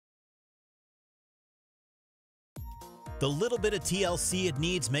The little bit of TLC it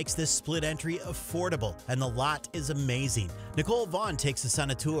needs makes this split entry affordable, and the lot is amazing. Niccole Vaughn takes us on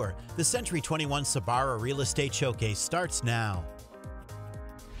a tour. The Century 21 Sbarra Real Estate Showcase starts now.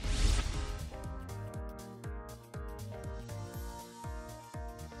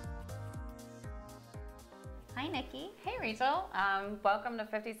 Hi, Nikki. Hey, Rachel. Welcome to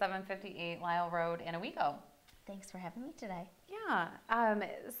 5758 Lisle Road in Owego. Thanks for having me today. Yeah.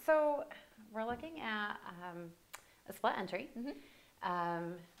 So we're looking at a split entry.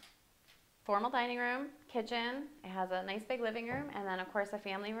 Formal dining room, kitchen. It has a nice big living room, and then of course a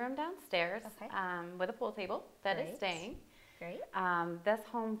family room downstairs with a pool table that is staying. Great. This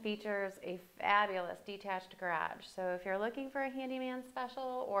home features a fabulous detached garage. So if you're looking for a handyman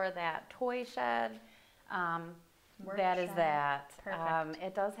special or that toy shed, that is that. Perfect.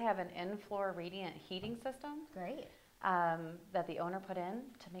 It does have an in-floor radiant heating system. Great. That the owner put in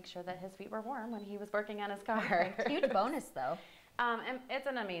to make sure that his feet were warm when he was working on his car. Huge bonus, though. And it's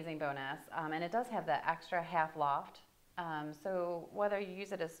an amazing bonus. And it does have the extra half loft. So whether you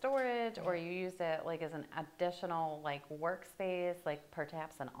use it as storage or you use it like as an additional like workspace, like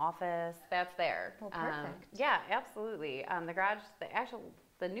perhaps an office, that's there. Well, perfect. Yeah, absolutely. The garage,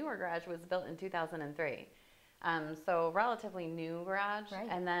 the newer garage was built in 2003. So relatively new garage. Right.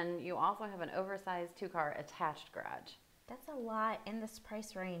 And then you also have an oversized 2-car attached garage. That's a lot in this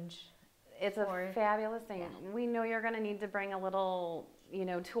price range. It's a fabulous thing. Yeah. We know you're going to need to bring a little,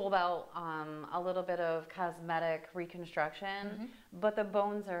 tool belt, a little bit of cosmetic reconstruction, but the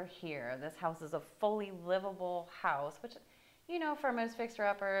bones are here. This house is a fully livable house, which, for most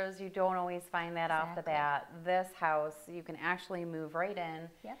fixer-uppers, you don't always find that off the bat. This house, you can actually move right in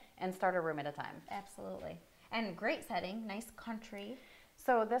and start a room at a time. Absolutely. And great setting, nice country.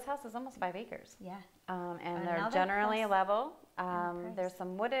 So this house is almost 5 acres. Yeah. And they're generally level. There's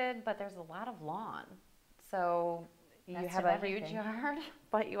some wooded, but there's a lot of lawn. So you have a huge yard,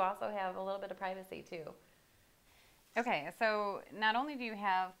 but you also have a little bit of privacy too. Okay, so not only do you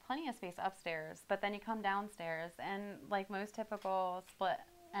have plenty of space upstairs, but then you come downstairs and like most typical split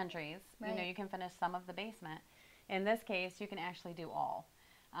entries, you can finish some of the basement. In this case, you can actually do all.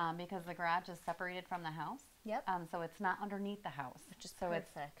 Because the garage is separated from the house. Yep. So it's not underneath the house. Which is so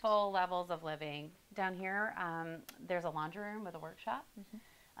it's full levels of living. Down here, there's a laundry room with a workshop,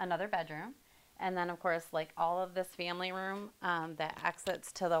 another bedroom, and then of course like all of this family room that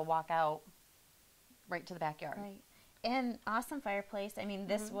exits to the walkout right to the backyard. Right. And awesome fireplace. I mean,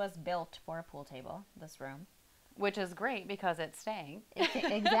 this was built for a pool table, this room. Which is great because it's staying.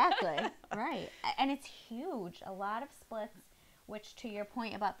 Exactly. Right. And it's huge. A lot of splits. Which, to your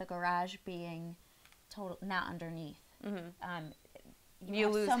point about the garage being not underneath, you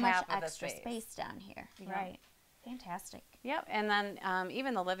lose so much extra space down here. Yeah. Right. Fantastic. Yep. And then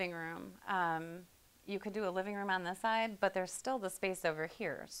even the living room, you could do a living room on this side, but there's still the space over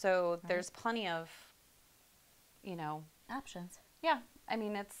here. So there's plenty of, options. Yeah. I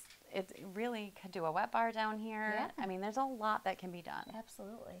mean, it really could do a wet bar down here. Yeah. I mean, there's a lot that can be done.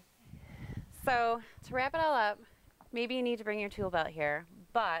 Absolutely. So to wrap it all up, maybe you need to bring your tool belt here,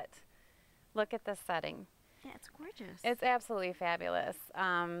 but look at this setting. Yeah, it's gorgeous. It's absolutely fabulous.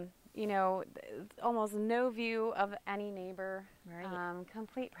 Almost no view of any neighbor,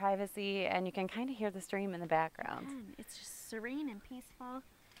 complete privacy, and you can kind of hear the stream in the background. Man, it's just serene and peaceful,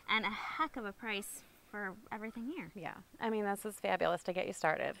 and a heck of a price for everything here. Yeah, I mean, this is fabulous to get you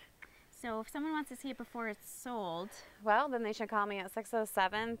started. So if someone wants to see it before it's sold, well, then they should call me at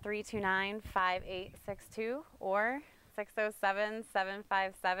 607-329-5862 or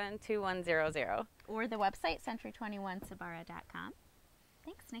 607-757-2100. Or the website, century21sbarra.com.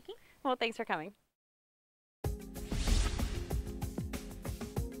 Thanks, Nikki. Well, thanks for coming.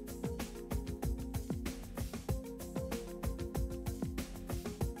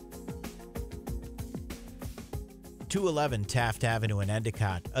 .211 Taft Avenue in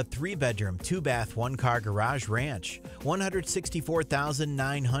Endicott, a 3-bedroom, 2-bath, 1-car garage ranch,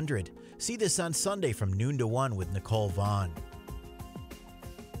 $164,900. See this on Sunday from noon to 1 with Niccole Vaughn.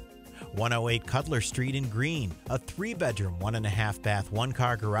 108 Cutler Street in Greene, a 3-bedroom, 1.5-bath,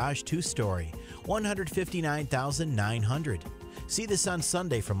 1-car garage, 2-story, $159,900. See this on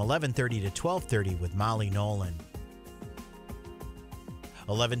Sunday from 11:30 to 12:30 with Molly Nolan.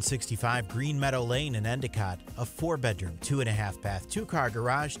 1165 Green Meadow Lane in Endicott, a 4-bedroom, 2.5-bath, 2-car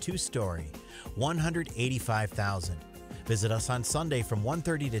garage, 2-story, $185,000. Visit us on Sunday from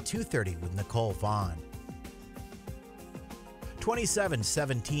 1:30 to 2:30 with Niccole Vaughn.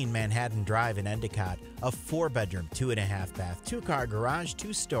 2717 Manhattan Drive in Endicott, a 4-bedroom, 2.5-bath, 2-car garage,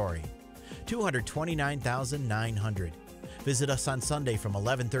 2-story, $229,900. Visit us on Sunday from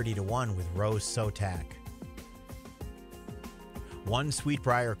 11:30 to 1 with Rose Sotak. 1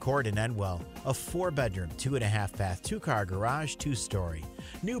 Sweetbriar Court in Endwell, a 4-bedroom, 2.5-bath, 2-car garage, 2-story.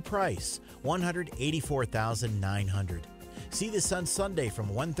 New price, $184,900. See this on Sunday from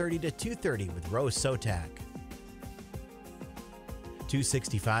 1:30 to 2:30 with Rose Sotak.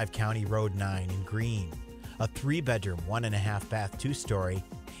 265 County Road 9 in Greene, a 3-bedroom, 1.5-bath, 2-story,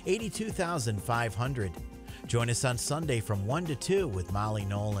 $82,500. Join us on Sunday from 1 to 2 with Molly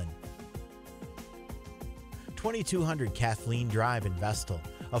Nolan. 2200 Kathleen Drive in Vestal,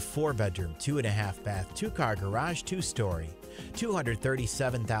 a 4-bedroom, 2.5-bath, 2-car garage, 2-story,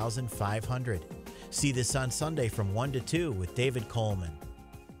 $237,500. See this on Sunday from 1 to 2 with David Coleman.